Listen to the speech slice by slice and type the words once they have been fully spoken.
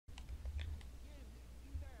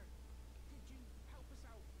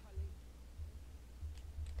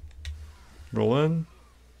Roll in.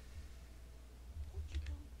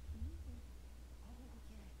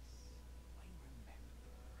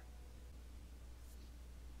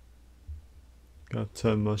 Got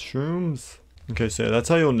 10 mushrooms. Okay, so that's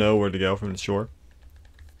how you'll know where to go from the shore.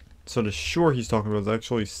 So the shore he's talking about is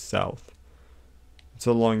actually south. It's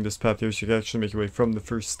along this path here, so you can actually make your way from the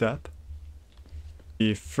first step.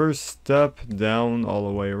 The first step down all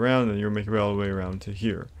the way around, and you'll make your way all the way around to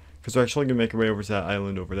here. Because we're actually going to make our way over to that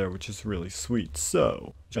island over there, which is really sweet.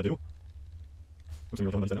 So, what should I do? These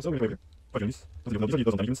are these are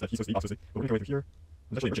those diamonds that he's supposed to be obviously. But we're going to go over here.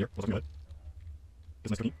 There's actually a bridge here. What's up?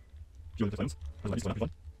 It's nice cookie. You want to play this?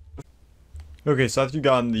 Fun. Okay, so after you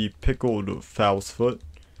gotten the pickled fowl's foot,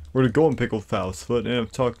 or the golden pickled fowl's foot, and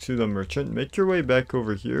have talked to the merchant, make your way back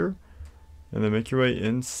over here, and then make your way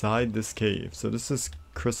inside this cave. So this is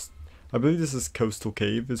I believe this is Coastal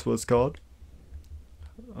Cave is what it's called.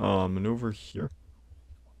 And over here,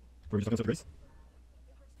 where you just looking at Grace.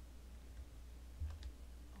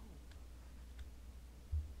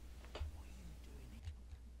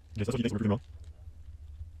 Yes, that's what he thinks we're doing wrong.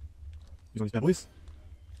 Use one of these bad boys.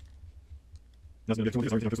 Now it's going to be a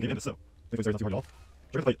Coastal Game, so I think it's not too hard at all.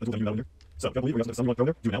 We're going to play a dual down here. So, I believe we're going to someone there.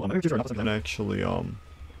 Do it now. I'm not sure. I'm actually,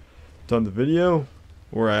 done the video,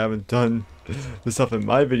 or I haven't done the stuff in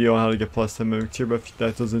my video on how to get plus 10 mimic tier, but if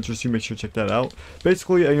that does interest you, make sure to check that out.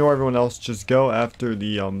 Basically, ignore everyone else, just go after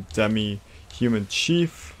the demi human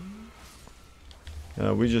chief.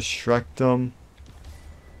 We just shreked them.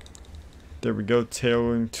 There we go,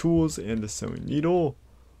 tailoring tools and the sewing needle.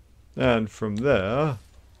 And from there,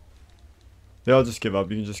 they'll just give up.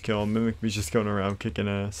 You can just kill them. Mimic me's just going around kicking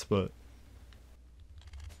ass, but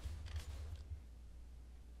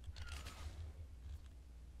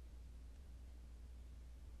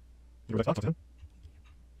you go back to him.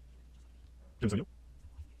 Give him some.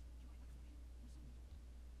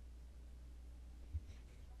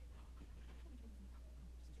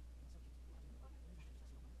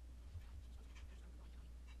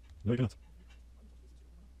 No, you cannot.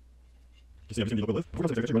 You see, I'm just gonna be able to live. We're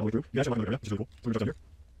going to run all the way through. You actually run the area, which is really cool. So we're just down here.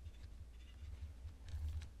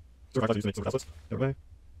 So if I use the silver bracelets, that way.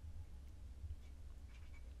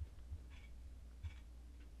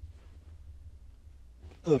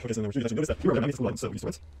 Okay, so now you actually notice that we were going to make this line, so we use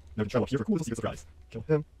swords. Now we can travel up here for cool little secret surprise. Kill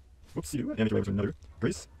him. Whoops, you. And make your way over to another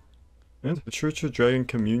Grace. And the Church of Dragon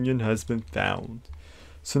Communion has been found.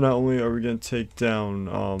 So not only are we going to take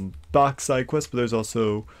down Boc side quest, but there's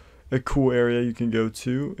also a cool area you can go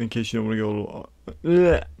to in case you don't want to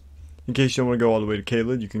go. In case you don't want to go all the way to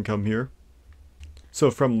Caelid, you can come here. So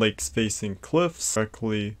from lakes facing cliffs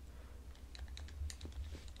directly.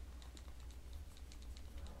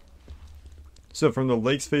 So from the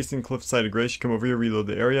lakes facing cliff side of Grace, you come over here, reload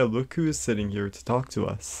the area. Look who is sitting here to talk to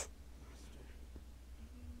us.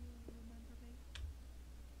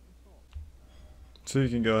 So you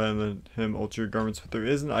can go ahead and let him alter your garments, but there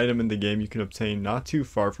is an item in the game you can obtain not too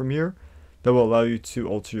far from here that will allow you to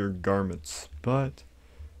alter your garments. But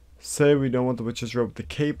say we don't want the witch's robe with the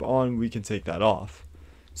cape on, we can take that off.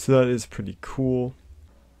 So that is pretty cool.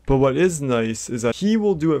 But what is nice is that he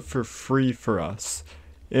will do it for free for us.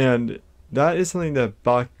 And that is something that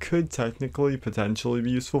Boc could technically potentially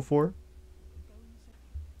be useful for.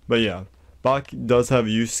 But yeah. Boc does have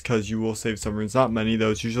use because you will save some runes. Not many though.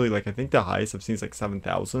 It's usually like, I think the highest I've seen is like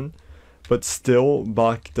 7,000. But still,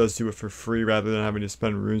 Boc does do it for free rather than having to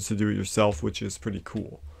spend runes to do it yourself, which is pretty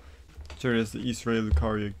cool. So it is the East Ray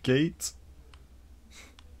Lucaria Gate.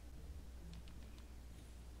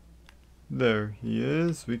 There he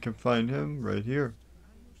is. We can find him right here.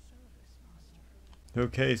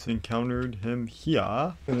 Okay, so encountered him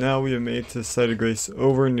here. And now we have made to Site of Grace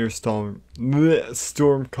over near Stormcaller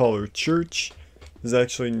Church. This is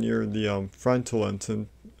actually near the frontal entrance.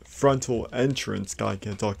 God, I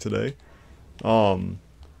can't talk today. Of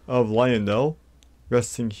Lionel.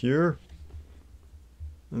 Resting here.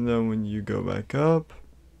 And then when you go back up,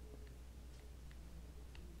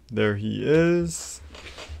 there he is.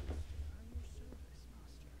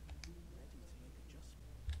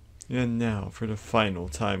 And now, for the final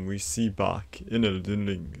time, we see Boc in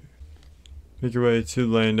Elden. Make your way to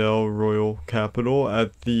Lionel Royal Capital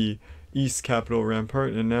at the East Capital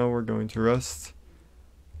Rampart, and now we're going to rest.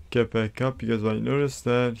 Get back up. You guys might notice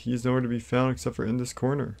that he's nowhere to be found except for in this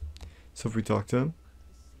corner. So if we talk to him.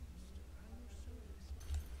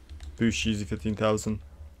 Boosh, easy 15,000.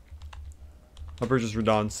 I'll purchase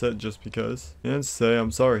Radon's set just because. And say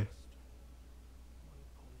I'm sorry.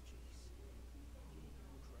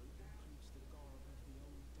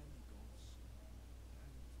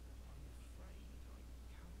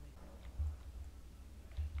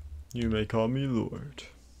 You may call me Lord.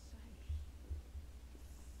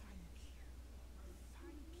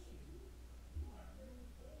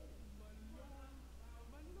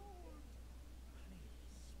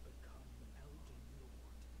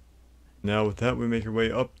 Now with that, we make our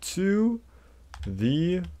way up to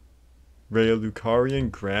the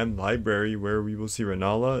Lucarian Grand Library, where we will see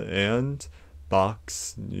Renala and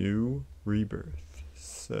Boc's new rebirth.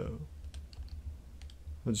 So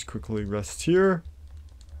I'll just quickly rest here.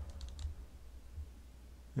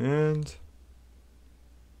 And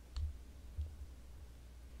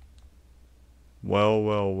well,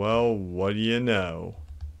 what do you know?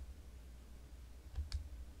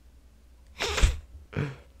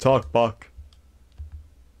 Talk, Boc.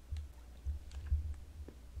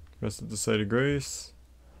 Rest at the site of grace.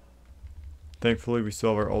 Thankfully, we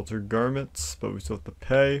still have our altered garments, but we still have to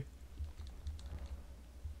pay.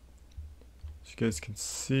 As you guys can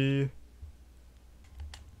see,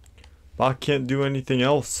 Boc can't do anything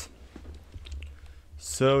else.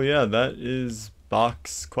 So yeah, that is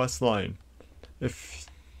Boc's questline. If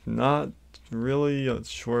not really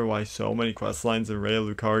sure why so many questlines in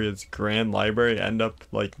Raya Lucaria's Grand Library end up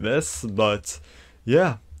like this, but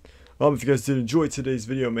yeah. If you guys did enjoy today's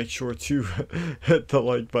video, make sure to hit the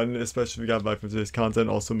like button, especially if you got value from today's content.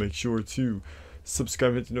 Also, make sure to subscribe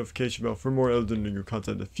and hit the notification bell for more Elden Ring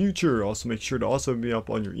content in the future. Also, make sure to also be up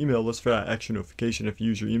on your email list for that extra notification if you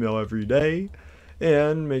use your email every day.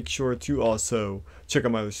 And make sure to also check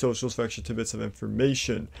out my other socials for extra tidbits of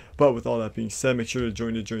information. But with all that being said, make sure to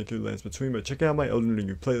join the journey through the lands between by checking out my Elden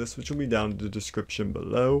Ring playlist, which will be down in the description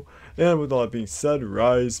below. And with all that being said,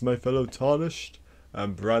 rise, my fellow tarnished,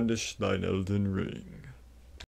 and brandish thine Elden Ring.